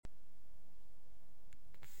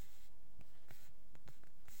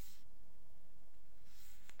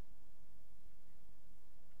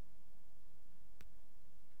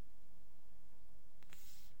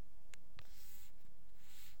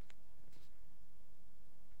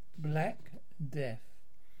Black Death.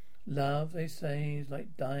 Love, they say, is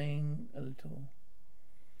like dying a little.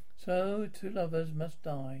 So two lovers must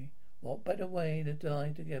die. What better way to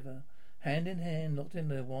die together, hand in hand, locked in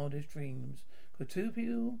their wildest dreams? Could two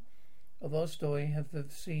people of our story have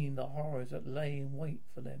seen the horrors that lay in wait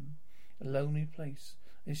for them? A lonely place.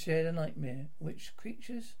 They shared a nightmare, which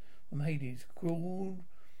creatures from Hades crawled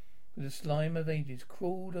with the slime of ages,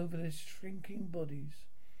 crawled over their shrinking bodies,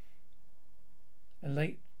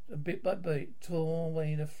 and bit by bit tore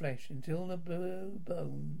away the flesh until the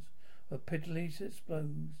bones were pitifully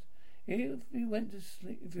exposed. If you went to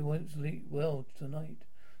sleep well tonight,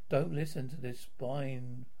 don't listen to this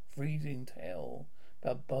spine freezing tale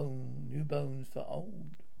about new bones for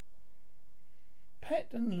old. Pat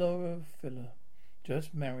and Laura Fuller,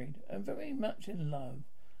 just married and very much in love,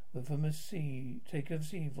 were from take a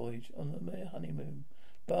sea voyage on their honeymoon.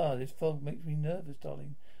 Bah, this fog makes me nervous,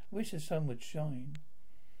 darling. I wish the sun would shine.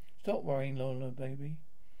 Stop worrying, Laura, baby.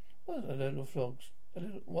 What's a little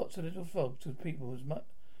frog to people as much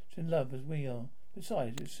in love as we are?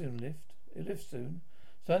 Besides, it lifts soon.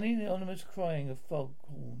 Suddenly the ominous crying of fog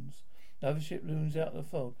horns. Another ship looms out of the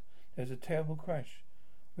fog. There's a terrible crash.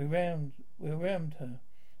 We're rammed her.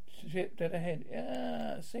 Ship dead ahead.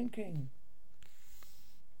 Yeah, sinking.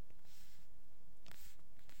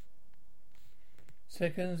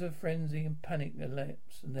 Seconds of frenzy and panic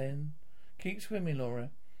elapse, and then keep swimming,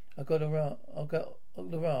 Laura. I'll get the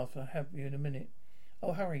raft. I'll have you in a minute.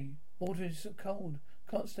 Oh, hurry. Water is so cold.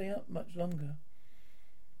 Can't stay up much longer.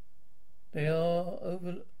 They are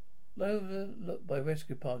overlooked by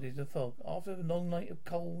rescue parties of fog. After a long night of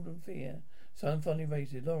cold and fear, sun finally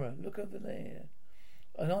raises. Laura, look over there.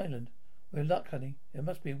 An island. We're luck, honey. There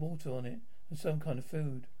must be water on it and some kind of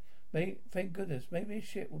food. Thank goodness. Maybe a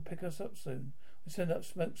ship will pick us up soon. We'll send up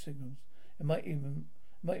smoke signals. There might even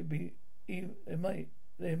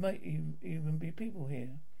be people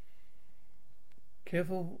here.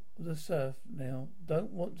 Careful of the surf now.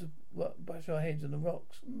 Don't want to bash our heads on the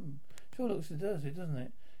rocks. Sure looks it does it, doesn't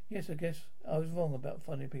it? Yes, I guess I was wrong about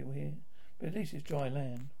finding people here. But at least it's dry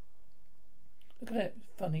land. Look at that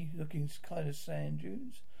funny looking kind of sand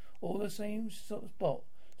dunes. All the same sort of spot.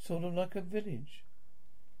 Sort of like a village.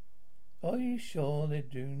 Are you sure they're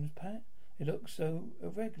dunes, Pat? They look so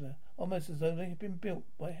irregular. Almost as though they had been built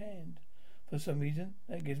by hand. For some reason,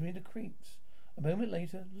 that gives me the creeps. A moment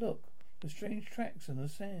later, look. The strange tracks in the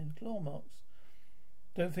sand. Claw marks.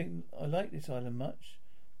 Don't think I like this island much.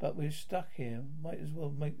 But we're stuck here. Might as well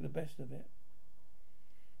make the best of it.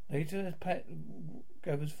 Later, as Pat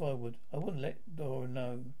gathers firewood, I wouldn't let Dora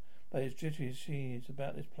know, but as jittery as she is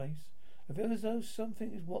about this place, I feel as though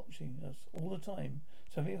something is watching us all the time.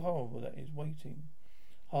 Something horrible that is waiting.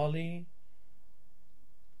 Hardly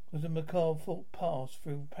was a macabre thought pass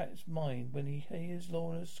through Pat's mind when he hears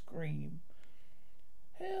Laura scream.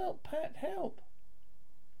 Help, Pat, help!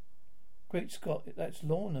 Great Scott, that's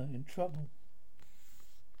Lorna in trouble.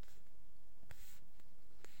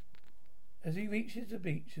 As he reaches the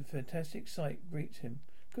beach, a fantastic sight greets him.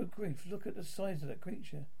 Good grief, look at the size of that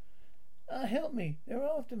creature. Help me! They're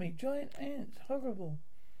after me! Giant ants! Horrible!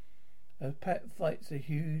 As Pat fights a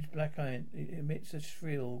huge black ant, it emits a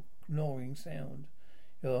shrill, gnawing sound.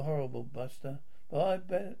 You're horrible, Buster, but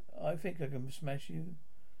I think I can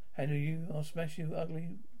handle you. I'll smash you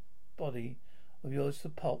ugly body of yours to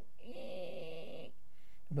pulp.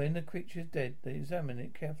 When the creature's dead, they examine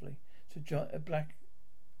it carefully. It's a black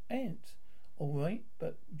ant. All right,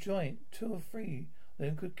 but giant, 2 or 3 of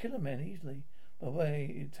them could kill a man easily. By the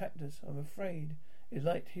way it attacked us, I'm afraid it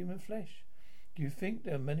liked human flesh. Do you think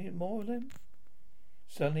there are many more of them?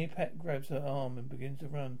 Suddenly Pat grabs her arm and begins to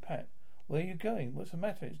run. Pat, where are you going? What's the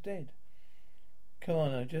matter? It's dead. Come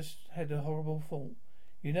on, I just had a horrible thought.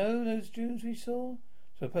 You know those dunes we saw?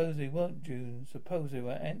 Suppose they weren't dunes. Suppose they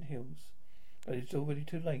were ant hills. But it's already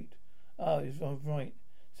too late. It's right.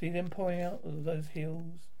 See them pouring out of those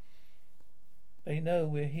hills? They know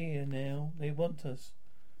we're here now. They want us.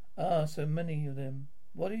 So many of them.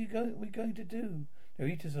 What are we going to do? They'll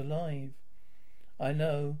eat us alive. I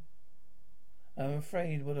know. I'm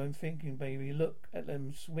afraid what I'm thinking, baby. Look at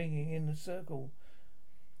them swinging in a circle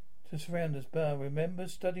to surround us. Remember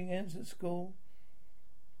studying ants at school?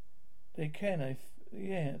 They can, I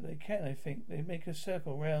think. They make a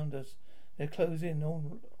circle round us. They close in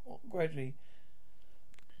all gradually.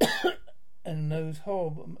 And those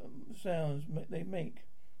horrible sounds they make.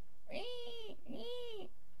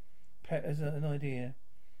 Pat has an idea.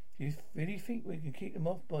 Do you really think we can keep them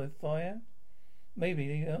off by fire? Maybe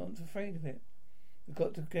they aren't afraid of it. We've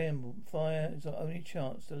got to gamble. Fire is our only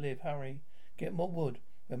chance to live. Hurry. Get more wood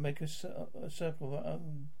and make a circle of our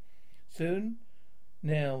own. Soon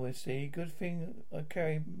Now we see. Good thing I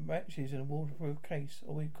carry matches in a waterproof case,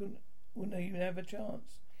 or we wouldn't even have a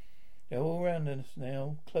chance. They're all around us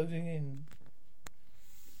now, closing in.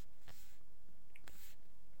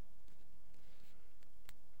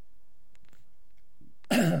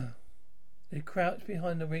 They crouch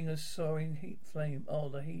behind the ring of soaring heat flame. Oh,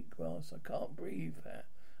 the heat grass. I can't breathe.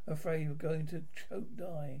 Afraid we're going to choke,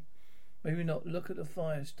 die. Maybe not. Look at the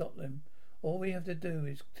fire. Stop them. All we have to do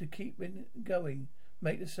is to keep it going.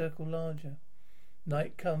 Make the circle larger.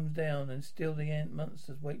 Night comes down and still the ant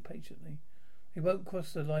monsters wait patiently. They won't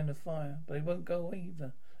cross the line of fire, but they won't go away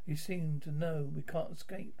either. They seem to know we can't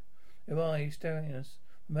escape. Their eyes staring at us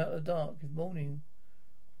from out of the dark. If morning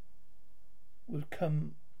would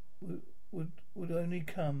only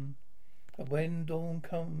come, but when dawn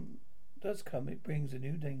does come, it brings a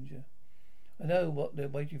new danger. I know what they're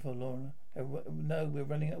waiting for, Laura. They know we're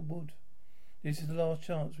running out of wood. This is the last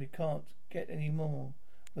chance. We can't get any more.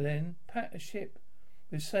 But then, Pat, a ship.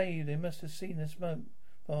 We're saved. They must have seen the smoke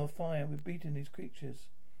from our fire. We've beaten these creatures.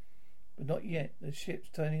 But not yet. The ship's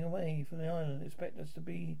turning away from the island. They expect us to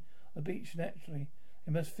be on the beach naturally.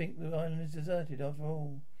 They must think the island is deserted after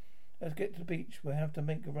all. Let's get to the beach. We'll have to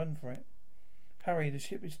make a run for it. Hurry, the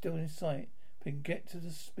ship is still in sight. If we can get to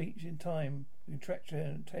the beach in time, we can attract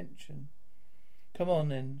their attention. Come on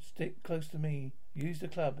then, stick close to me. Use the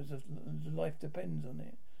club as if life depends on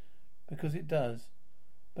it. Because it does.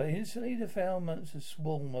 But instantly the foul monsters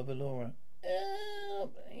swarm over Laura.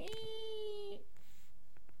 Help!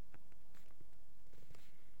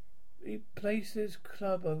 He places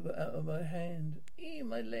club out of my hand.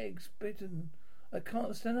 My leg's bitten. I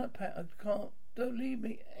can't stand up, Pat. I can't. Don't leave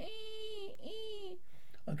me.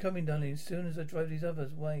 I'm coming, darling, as soon as I drive these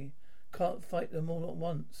others away. Can't fight them all at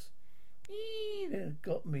once. They've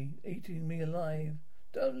got me, eating me alive.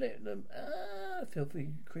 Don't let them.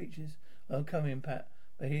 Filthy creatures. I'm coming, Pat.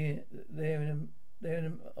 I'll be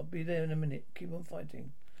there in a minute. Keep on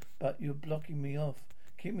fighting. But you're blocking me off.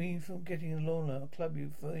 Keep me from getting Lola. I'll club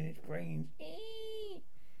you for in its brains.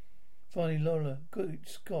 Finally, Lola. Good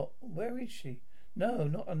Scott. Where is she? No,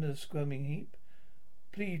 not under the squirming heap.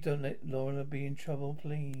 Please don't let Lola be in trouble,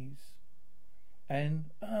 please.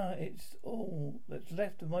 And, it's all that's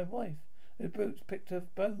left of my wife. The brutes picked her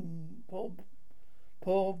bone,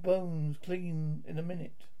 poor bones clean in a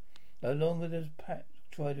minute. No longer does Pat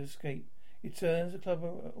try to escape. He turns the club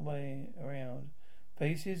away around,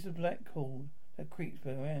 faces the black cord that creeps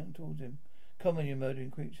around towards him. Come on, you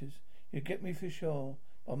murdering creatures. You get me for sure.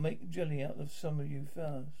 I'll make jelly out of some of you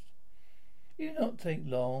first. It did not take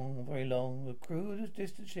long, very long. The crew of the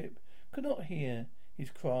distant ship could not hear his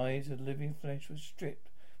cries as living flesh was stripped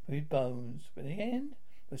from his bones. But in the end,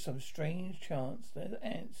 by some strange chance, the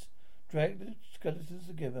ants dragged the skeletons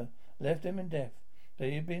together, left them in death.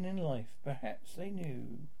 They had been in life. Perhaps they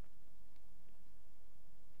knew.